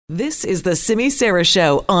This is the Simi Sara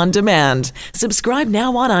Show on demand. Subscribe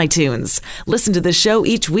now on iTunes. Listen to the show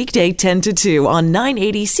each weekday 10 to 2 on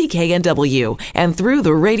 980 CKNW and through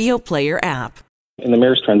the Radio Player app. In the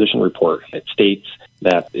mayor's transition report, it states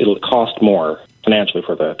that it'll cost more financially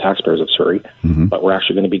for the taxpayers of Surrey, but we're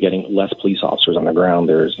actually going to be getting less police officers on the ground.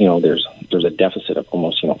 There's a deficit of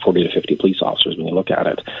almost 40 to 50 police officers when you look at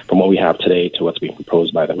it from what we have today to what's being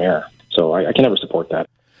proposed by the mayor. So I can never support that.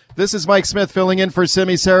 This is Mike Smith filling in for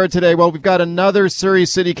Simi Sara today. Well, we've got another Surrey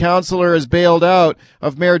City Councillor has bailed out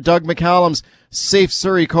of Mayor Doug McCallum's Safe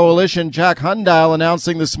Surrey Coalition. Jack Hundile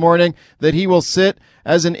announcing this morning that he will sit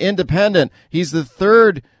as an independent. He's the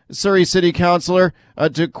third Surrey City Councillor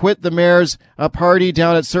to quit the mayor's party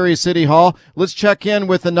down at Surrey City Hall. Let's check in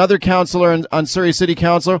with another councillor on Surrey City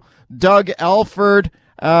Council, Doug Alford.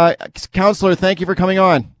 Councillor, thank you for coming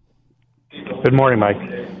on. Good morning, Mike.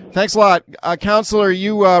 Thanks a lot. Councillor,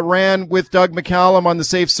 you ran with Doug McCallum on the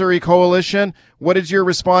Safe Surrey Coalition. What is your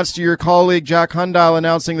response to your colleague Jack Hundile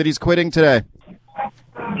announcing that he's quitting today?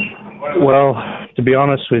 Well, to be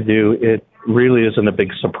honest with you, it really isn't a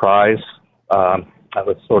big surprise. I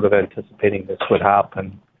was sort of anticipating this would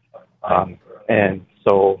happen. And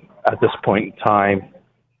so at this point in time,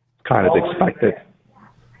 it's kind of expected.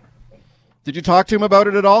 Did you talk to him about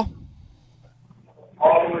it at all?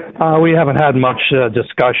 We haven't had much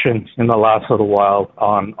discussion in the last little while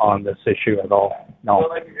on this issue at all. No.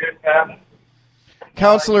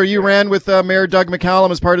 Councillor, you ran with Mayor Doug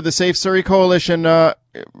McCallum as part of the Safe Surrey Coalition.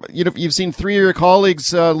 You've seen three of your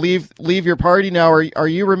colleagues leave your party now. Are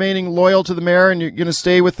you remaining loyal to the mayor and you're going to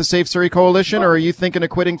stay with the Safe Surrey Coalition, or are you thinking of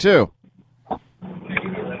quitting too?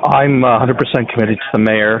 I'm 100% committed to the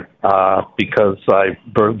mayor because I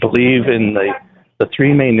believe in the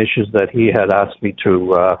three main issues that he had asked me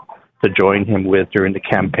to join him with during the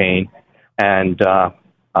campaign, and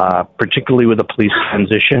particularly with the police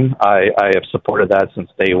transition. I have supported that since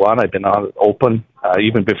day one. I've been open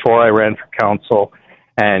even before I ran for council,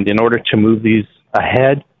 and in order to move these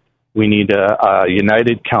ahead, we need a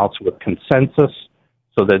united council with consensus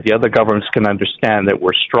so that the other governments can understand that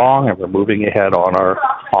we're strong and we're moving ahead on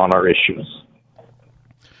our issues.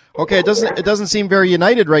 Okay, it doesn't seem very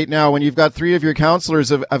united right now when you've got three of your councillors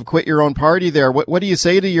have quit your own party there. What do you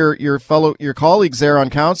say to your colleagues there on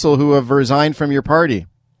council who have resigned from your party?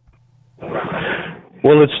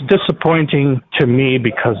 Well, it's disappointing to me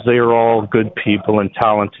because they are all good people and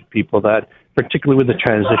talented people that, particularly with the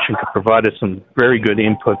transition, could provide us some very good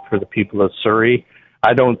input for the people of Surrey.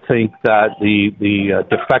 I don't think that the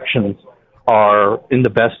defections are in the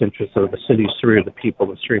best interest of the city of Surrey or the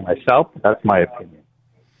people of Surrey myself. That's my opinion.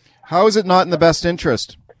 How is it not in the best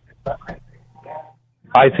interest?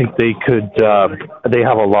 I think they could. They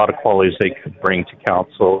have a lot of qualities they could bring to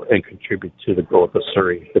council and contribute to the growth of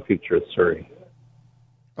Surrey, the future of Surrey.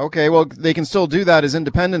 Okay, well, they can still do that as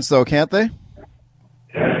independents, though, can't they?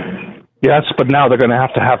 Yes, but now they're going to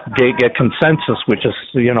have to get consensus, which is,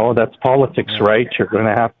 that's politics, right? You're going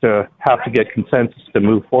to have to get consensus to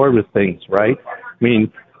move forward with things, right? I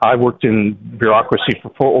mean, I worked in bureaucracy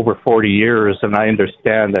for over 40 years, and I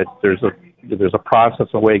understand that there's a process,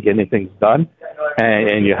 a way of getting things done,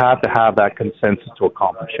 and you have to have that consensus to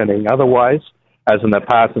accomplish anything. Otherwise, as in the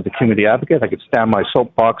past as a community advocate, I could stand my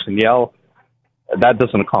soapbox and yell. That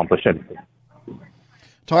doesn't accomplish anything.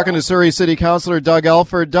 Talking to Surrey City Councillor Doug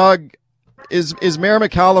Alford. Doug, is Mayor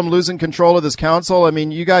McCallum losing control of this council? I mean,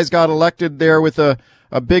 you guys got elected there with a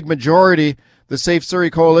big majority. The Safe Surrey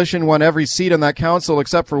Coalition won every seat on that council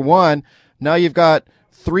except for one. Now you've got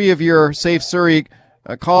three of your Safe Surrey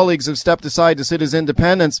colleagues have stepped aside to sit as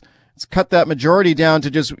independents. It's cut that majority down to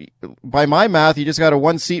just, by my math, you just got a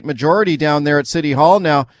one-seat majority down there at City Hall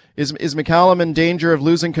now. Is McCallum in danger of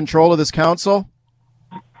losing control of this council?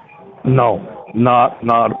 No, not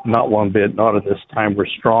one bit. Not at this time. We're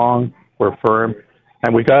strong. We're firm.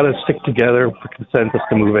 And we got to stick together for consensus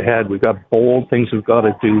to move ahead. We've got bold things we've got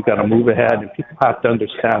to do. We've got to move ahead, and people have to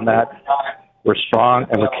understand that. We're strong,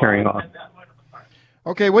 and we're carrying on.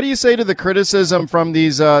 Okay, what do you say to the criticism from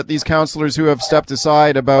these councillors who have stepped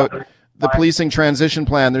aside about the policing transition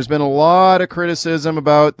plan? There's been a lot of criticism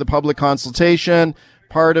about the public consultation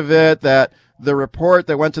part of it, that the report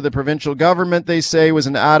that went to the provincial government, they say, was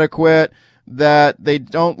inadequate, that they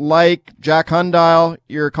don't like. Jack Hundile,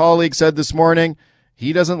 your colleague, said this morning,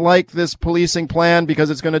 he doesn't like this policing plan because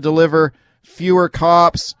it's going to deliver fewer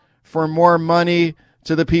cops for more money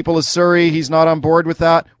to the people of Surrey. He's not on board with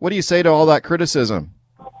that. What do you say to all that criticism?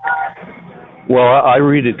 Well, I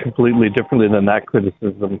read it completely differently than that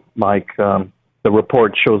criticism, Mike. The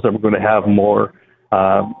report shows that we're going to have more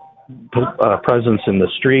presence in the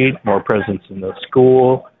street, more presence in the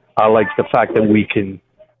school. I like the fact that we can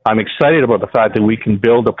I'm excited about the fact that we can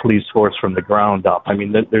build a police force from the ground up. I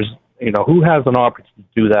mean, there's, who has an opportunity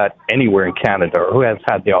to do that anywhere in Canada, or who has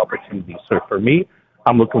had the opportunity? So for me,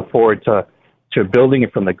 I'm looking forward to building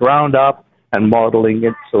it from the ground up and modeling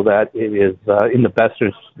it so that it is in the best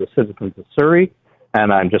interest of the citizens of Surrey.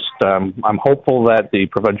 And I'm just, I'm hopeful that the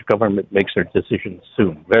provincial government makes their decision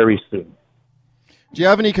soon, very soon. Do you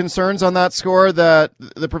have any concerns on that score that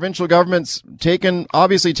the provincial government's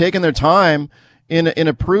obviously taken their time in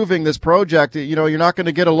approving this project? You're not going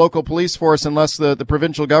to get a local police force unless the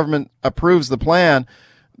provincial government approves the plan.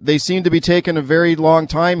 They seem to be taking a very long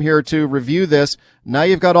time here to review this. Now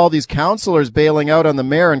you've got all these councillors bailing out on the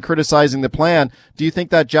mayor and criticizing the plan. Do you think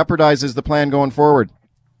that jeopardizes the plan going forward?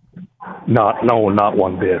 No, not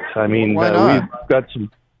one bit. I mean, why not?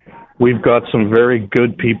 we've got some very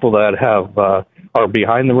good people that are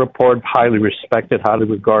behind the report, highly respected, highly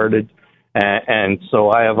regarded. And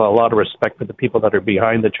so I have a lot of respect for the people that are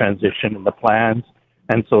behind the transition and the plans.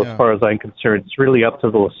 And so as far as I'm concerned, it's really up to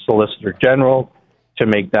the Solicitor General to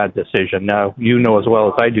make that decision. Now, as well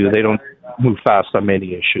as I do, they don't move fast on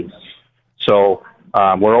many issues. So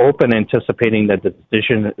we're open, anticipating that the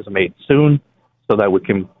decision is made soon so that we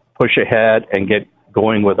can push ahead and get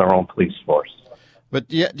going with our own police force. But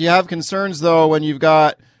do you have concerns, though, when you've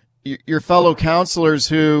got your fellow councillors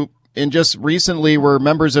who just recently were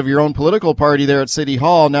members of your own political party there at City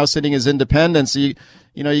Hall, now sitting as independents? You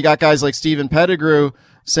got guys like Stephen Pettigrew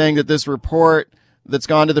saying that this report that's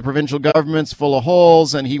gone to the provincial government's full of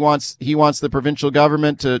holes, and he wants the provincial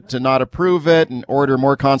government to not approve it and order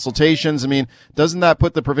more consultations. I mean, doesn't that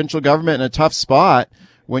put the provincial government in a tough spot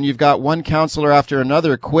when you've got one councillor after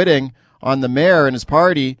another quitting on the mayor and his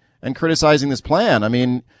party and criticizing this plan? I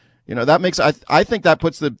mean, that makes, I think that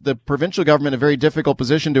puts the provincial government in a very difficult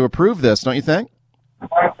position to approve this, don't you think?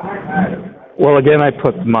 Well, again, I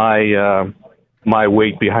put my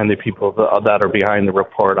weight behind the people that are behind the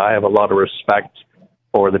report. I have a lot of respect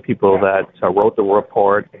for the people that wrote the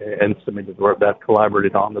report and submitted that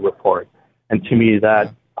collaborated on the report. And to me,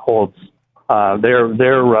 that holds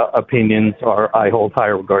their opinions I hold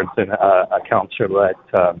higher regards than a councillor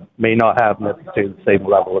that may not have necessarily the same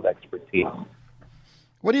level of expertise.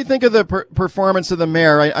 What do you think of the performance of the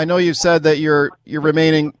mayor? I know you've said that you're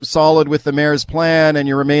remaining solid with the mayor's plan and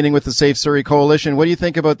you're remaining with the Safe Surrey Coalition. What do you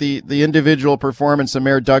think about the individual performance of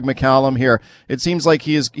Mayor Doug McCallum here? It seems like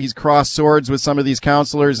he's crossed swords with some of these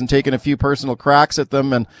councillors and taken a few personal cracks at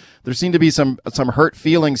them, and there seem to be some hurt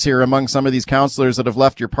feelings here among some of these councillors that have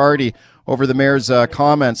left your party over the mayor's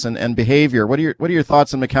comments and behavior. What are your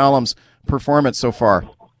thoughts on McCallum's performance so far?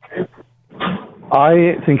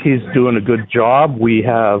 I think he's doing a good job. We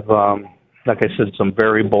have, like I said, some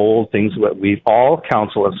very bold things that all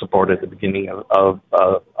council have supported at the beginning of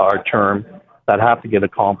our term that have to get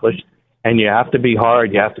accomplished. And you have to be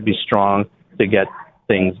hard, you have to be strong to get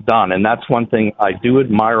things done. And that's one thing I do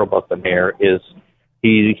admire about the mayor is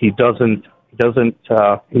he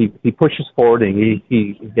pushes forward and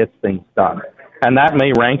he gets things done. And that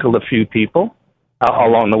may rankle a few people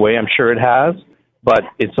along the way. I'm sure it has. But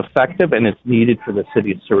it's effective and it's needed for the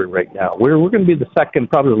city of Surrey right now. We're going to be the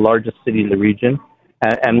second, probably the largest city in the region,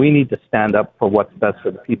 and we need to stand up for what's best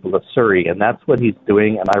for the people of Surrey, and that's what he's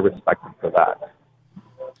doing, and I respect him for that.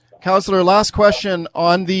 Councillor, last question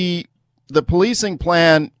on the policing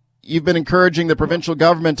plan. You've been encouraging the provincial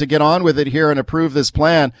government to get on with it here and approve this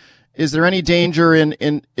plan. Is there any danger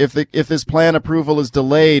in if this plan approval is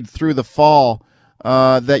delayed through the fall?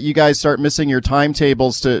 That you guys start missing your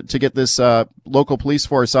timetables to get this local police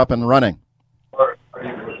force up and running?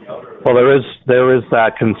 Well, there is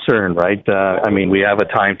that concern, right? I mean, we have a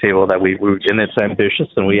timetable that and it's ambitious,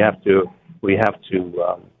 and we have to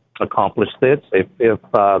accomplish this. If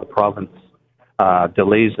the province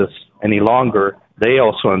delays us any longer, they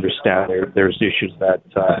also understand there's issues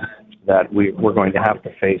that we're going to have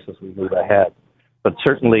to face as we move ahead. But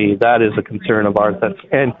certainly that is a concern of ours.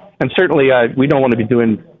 And certainly we don't want to be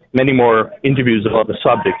doing many more interviews about the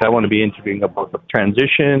subject. I want to be interviewing about the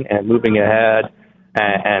transition and moving ahead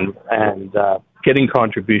and getting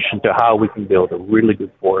contribution to how we can build a really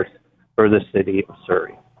good force for the city of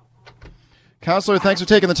Surrey. Councillor, thanks for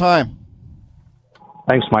taking the time.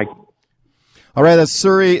 Thanks, Mike. All right, that's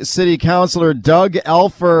Surrey City Councillor Doug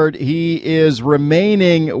Elford. He is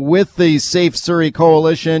remaining with the Safe Surrey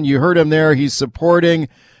Coalition. You heard him there. He's supporting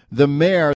the mayor.